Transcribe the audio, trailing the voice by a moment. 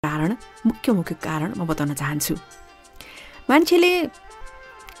कारण, मुख्य कारण म बताउन चाहन्छु। मान्छेले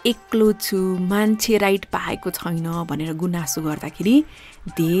एक्लो छु, मान्छे राइट पाएको छैन भनेर गुनासो गर्दाखेरि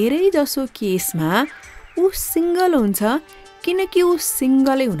धेरै जसो केसमा ऊ सिङ्गल हुन्छ, किनकि ऊ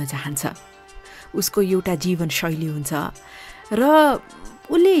सिङ्गलै हुन चाहन्छ। उसको एउटा जीवनशैली हुन्छ र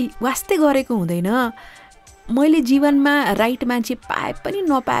उसले वास्तै गरेको हुँदैन मैले जीवनमा राइट मान्छे पाए पनि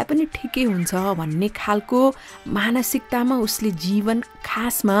नपाए पनि ठिकै हुन्छ भन्ने खालको मानसिकतामा उसले जीवन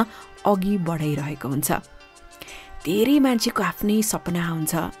खासमा अघि बढाइरहेको हुन्छ। धेरै मान्छेको आफ्नै सपना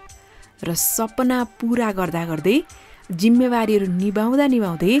हुन्छ र सपना पुरा गर्दा गर्दै जिम्मेवारीहरू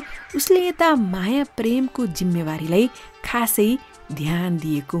निभाउँदै उसले यता माया प्रेमको जिम्मेवारीलाई खासै ध्यान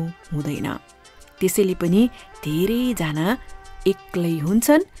दिएको हुँदैन। त्यसैले पनि धेरैजना एक्लै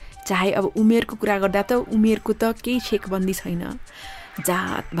हुन्छन्। चाहे अब उमेरको कुरा गर्दा त उमेरको त केही छेकबन्दी छैन,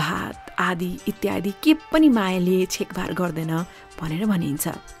 जात भात आदि इत्यादि के पनि मायाले छेकबार गर्दैन भनेर भनिन्छ।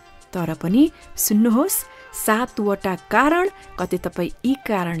 तर पनि सुन्नुहोस्, 7वटा कारण, कतै तपाईँ यी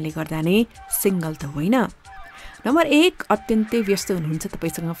कारणले गर्दा नै सिङ्गल त होइन। नम्बर 1, अत्यन्तै व्यस्त हुनुहुन्छ,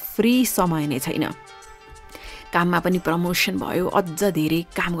 तपाईँसँग फ्री समय नै छैन। काममा पनि प्रमोसन भयो, अझ धेरै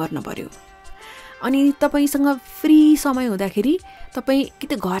काम गर्न पर्यो, अनि तपाईँसँग फ्री समय हुँदाखेरि तपाईँ कि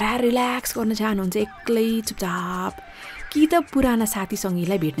त घर आएर रिल्याक्स गर्न चाहनुहुन्छ एक्लै चुपचाप, कि त पुराना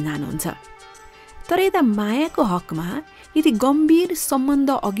साथीसँगीलाई भेट्न जानुहुन्छ। तर यता मायाको हकमा यदि गम्भीर सम्बन्ध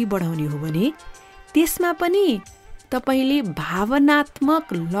अघि बढाउने हो भने त्यसमा पनि तपाईँले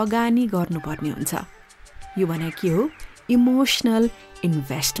भावनात्मक लगानी गर्नुपर्ने हुन्छ। यो भने के हो? Emotional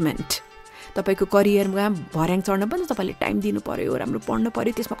investment. तपाईँको करियरमा भर्याङ चढ्न पनि तपाईँले टाइम दिनु पर्यो, राम्रो पढ्न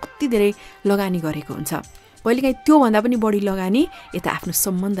पर्यो, त्यसमा कति धेरै लगानी गरेको हुन्छ। कहिलेकाहीँ त्योभन्दा पनि बढी लगानी यता आफ्नो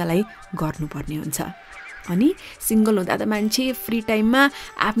सम्बन्धलाई गर्नुपर्ने हुन्छ। अनि सिङ्गल हुँदा त मान्छे फ्री टाइममा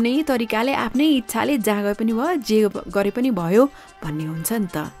आफ्नै तरिकाले आफ्नै इच्छाले जहाँ गए पनि भयो, जे गरे पनि भयो भन्ने हुन्छ नि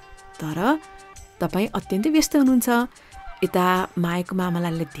त। तर तपाईँ अत्यन्तै व्यस्त हुनुहुन्छ, यता मायाको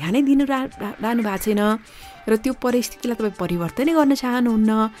मामलाले ध्यानै दिनु रहनु भएको छैन र त्यो परिस्थितिलाई तपाईँ परिवर्तनै गर्न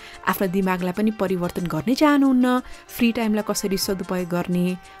चाहनुहुन्न, आफ्नो दिमागलाई पनि परिवर्तन गर्नै चाहनुहुन्न, फ्री टाइमलाई कसरी सदुपयोग गर्ने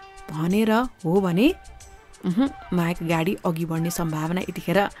भनेर हो भने मायाको गाडी अघि बढ्ने सम्भावना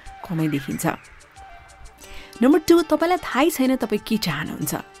यतिखेर कमै देखिन्छ। नम्बर 2, तपाईँलाई थाहै छैन तपाईँ के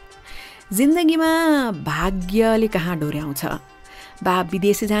चाहनुहुन्छ। जिन्दगीमा भाग्यले कहाँ डोर्याउँछ, बा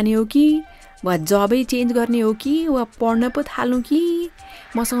विदेश जाने हो कि, वा जबै चेन्ज गर्ने हो कि, वा पढ्न पो थाल्नु कि,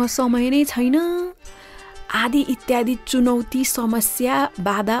 मसँग समय नै छैन आदि इत्यादि चुनौती, समस्या,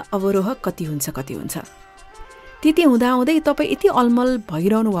 बाधा अवरोह कति हुन्छ। त्यति हुँदाहुँदै तपाईँ यति अलमल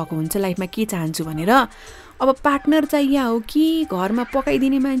भइरहनु भएको हुन्छ लाइफमा के चाहन्छु भनेर। अब पार्टनर चाहिए हो कि, घरमा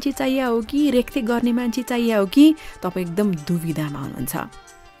पकाइदिने मान्छे चाहिए हो कि, रेखदेख गर्ने मान्छे चाहिए हो कि, तपाईँ एकदम दुविधामा हुनुहुन्छ।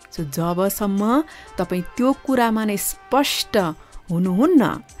 सो जबसम्म तपाईँ त्यो कुरामा नै स्पष्ट हुनुहुन्न,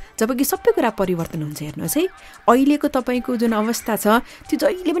 जबकि सबै कुरा परिवर्तन हुन्छ। हेर्नुहोस् है, अहिलेको तपाईँको जुन अवस्था छ त्यो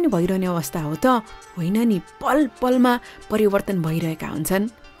जहिले पनि भइरहने अवस्था हो त होइन नि, पल पलमा परिवर्तन भइरहेका हुन्छन्।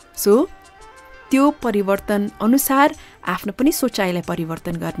 सो त्यो परिवर्तन अनुसार आफ्नो पनि सोचाइलाई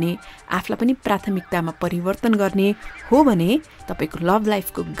परिवर्तन गर्ने, आफूलाई पनि प्राथमिकतामा परिवर्तन गर्ने हो भने तपाईँको लभ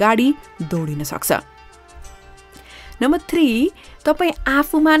लाइफको गाडी दौडिन सक्छ। नम्बर 3, तपाईँ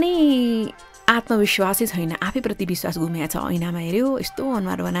आफूमा नै आत्मविश्वासै छैन, आफैप्रति विश्वास गुमाएको छ। ऐनामा हेऱ्यो, यस्तो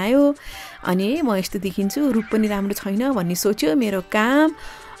अनुहार बनायो, अनि म यस्तो देखिन्छु, रूप पनि राम्रो छैन भन्ने सोच्यो, मेरो काम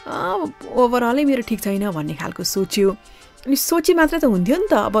ओभरअलै मेरो ठिक छैन भन्ने खालको सोच्यो। अनि सोची मात्र त हुन्थ्यो नि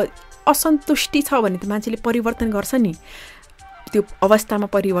त। अब असन्तुष्टि छ भने त मान्छेले परिवर्तन गर्छ नि, त्यो अवस्थामा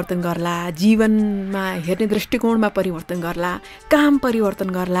परिवर्तन गर्ला, जीवनमा हेर्ने दृष्टिकोणमा परिवर्तन गर्ला, काम परिवर्तन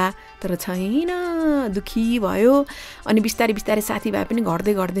गर्ला। तर छैन, दुखी भयो, अनि बिस्तारै साथीभाइ पनि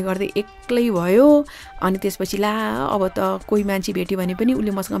घट्दै एक्लै भयो। अनि त्यसपछि ला अब त कोही मान्छे भेट्यो भने पनि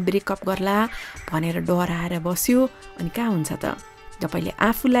उसले मसँग ब्रेकअप गर्ला भनेर डराएर बस्यो। अनि कहाँ हुन्छ त? तपाईँले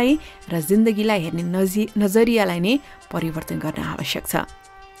आफूलाई र जिन्दगीलाई हेर्ने नजरियालाई नै परिवर्तन गर्न आवश्यक छ।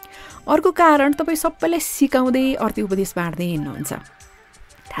 अर्को कारण, तपाईँ सबैलाई सिकाउँदै अर्थी उपदेश बाँड्दै हिँड्नुहुन्छ।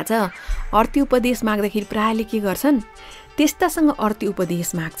 थाहा छ, अर्थी उपदेश माग्दाखेरि प्रायःले के गर्छन्, त्यस्तासँग अर्थी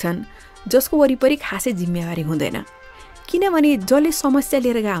उपदेश माग्छन् जसको वरिपरि खासै जिम्मेवारी हुँदैन। किनभने जसले समस्या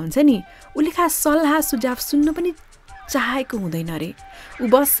लिएर गएको हुन्छ नि, उसले खास सल्लाह सुझाव सुन्न पनि चाहेको हुँदैन अरे। ऊ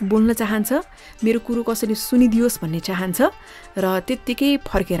बस बोल्न चाहन्छ, मेरो कुरो कसैले सुनिदियोस् भन्ने चाहन्छ र त्यत्तिकै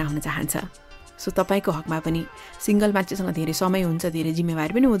फर्केर आउन चाहन्छ। सो तपाईँको हकमा पनि सिङ्गल मान्छेसँग धेरै समय हुन्छ, धेरै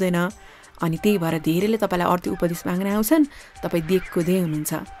जिम्मेवारी पनि हुँदैन, अनि त्यही भएर धेरैले तपाईँलाई अर्थी उपदेश माग्न आउँछन्, तपाईँ देखको दे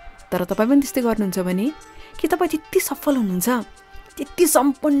हुनुहुन्छ। तर तपाईँ पनि त्यस्तै गर्नुहुन्छ भने कि तपाईँ त्यति सफल हुनुहुन्छ, त्यति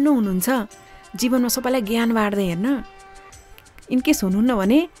सम्पन्न हुनुहुन्छ, जीवनमा सबैलाई ज्ञान बाँड्दै हेर्न, इनकेस हुनुहुन्न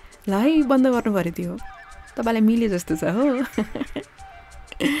भने ल है बन्द गर्नु पऱ्यो, त्यो तपाईँलाई मिले जस्तो छ हो।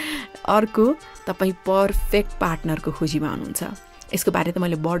 अर्को, तपाईँ पर्फेक्ट पार्टनरको खोजीमा हुनुहुन्छ। यसको बारे त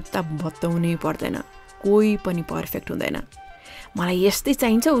मैले बढ्ता बताउनै पर्दैन, कोही पनि पर्फेक्ट हुँदैन। मलाई यस्तै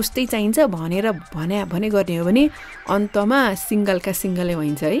चाहिन्छ उस्तै चाहिन्छ भने गर्ने हो भने अन्तमा सिङ्गलका सिङ्गलै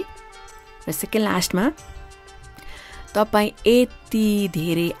भइन्छ है। र सेकेन्ड लास्टमा तपाईँ यति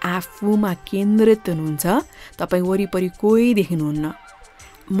धेरै आफूमा केन्द्रित हुनुहुन्छ, तपाईँ वरिपरि कोही देख्नुहुन्न,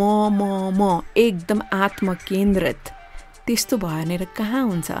 म एकदम आत्मकेन्द्रित। त्यस्तो भनेर कहाँ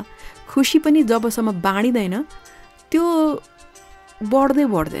हुन्छ? खुसी पनि जबसम्म बाँडिँदैन त्यो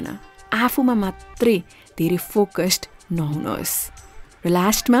बढ्दैन। आफूमा मात्रै धेरै फोकस्ड नहुनुहोस्। र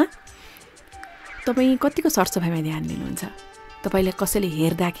लास्टमा तपाईँ कतिको सरसफाइमा ध्यान दिनुहुन्छ? तपाईँले कसैले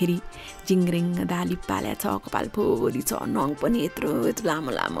हेर्दाखेरि जिङ्ग्रिङ दाली पाल्या छ, कपाल फोरी छ, नङ पनि यत्रो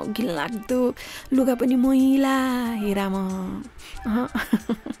लामो लामो घिनलाग्दो, लुगा पनि मैला, हेराम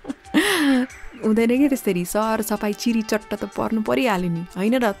हुँदैन कि त्यसरी। सरसफाइ चिरी चट्ट त पर्नु परिहाल्यो नि,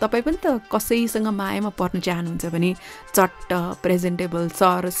 होइन र? तपाईँ पनि त कसैसँग मायामा पर्नु चाहनुहुन्छ भने चट्ट प्रेजेन्टेबल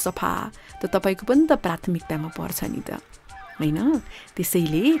सरसफा त तपाईँको पनि त प्राथमिकतामा पर्छ नि त, होइन?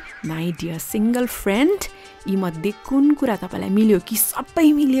 त्यसैले माई डियर सिङ्गल फ्रेन्ड, यीमध्ये कुन कुरा तपाईँलाई मिल्यो कि सबै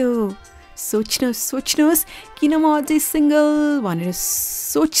मिल्यो? सोच्नुहोस्। किन म अझै सिङ्गल भनेर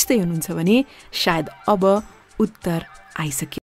सोच्दै हुनुहुन्छ भने सायद अब उत्तर आइसक्यो।